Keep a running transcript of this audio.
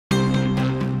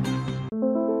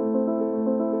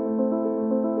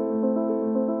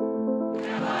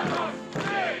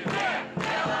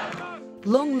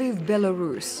"Long live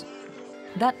Belarus."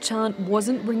 That chant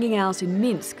wasn't ringing out in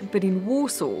Minsk, but in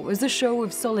Warsaw as a show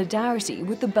of solidarity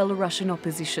with the Belarusian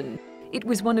opposition. It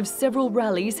was one of several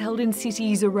rallies held in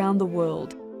cities around the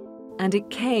world. And it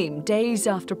came days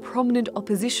after prominent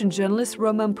opposition journalist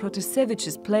Roman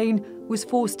Protasevich's plane was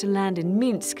forced to land in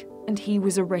Minsk and he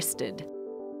was arrested.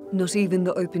 Not even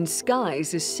the open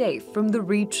skies is safe from the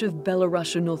reach of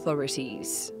Belarusian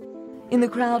authorities. In the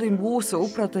crowd in Warsaw,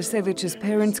 Protasevich's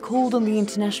parents called on the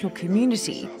international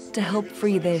community to help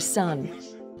free their son.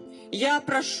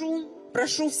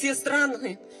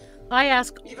 I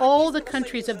ask all the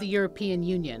countries of the European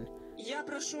Union.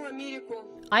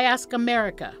 I ask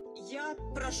America.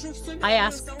 I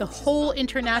ask the whole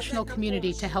international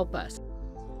community to help us.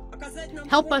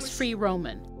 Help us free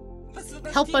Roman.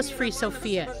 Help us free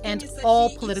Sofia and all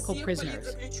political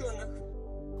prisoners.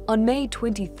 On May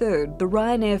 23rd, the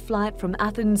Ryanair flight from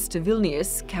Athens to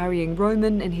Vilnius, carrying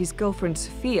Roman and his girlfriend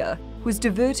Sofia, was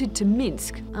diverted to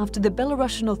Minsk after the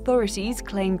Belarusian authorities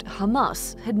claimed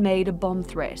Hamas had made a bomb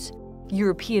threat.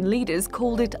 European leaders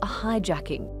called it a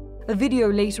hijacking. A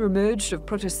video later emerged of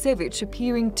Protasevich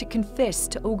appearing to confess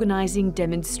to organising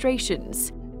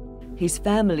demonstrations. His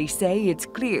family say it's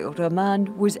clear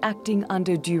Roman was acting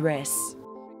under duress.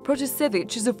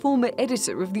 Protasevich is a former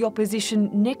editor of the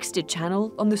opposition Nexta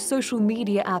channel on the social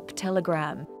media app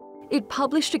Telegram. It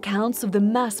published accounts of the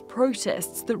mass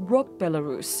protests that rocked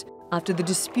Belarus after the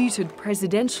disputed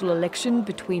presidential election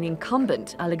between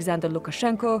incumbent Alexander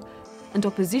Lukashenko and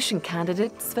opposition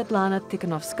candidate Svetlana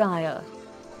Tikhanovskaya.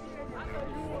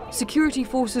 Security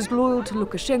forces loyal to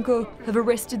Lukashenko have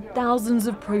arrested thousands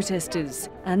of protesters,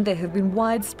 and there have been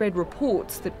widespread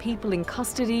reports that people in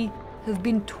custody have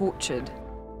been tortured.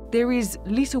 There is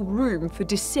little room for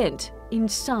dissent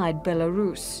inside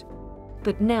Belarus.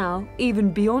 But now,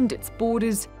 even beyond its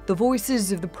borders, the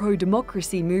voices of the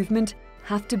pro-democracy movement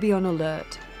have to be on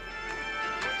alert.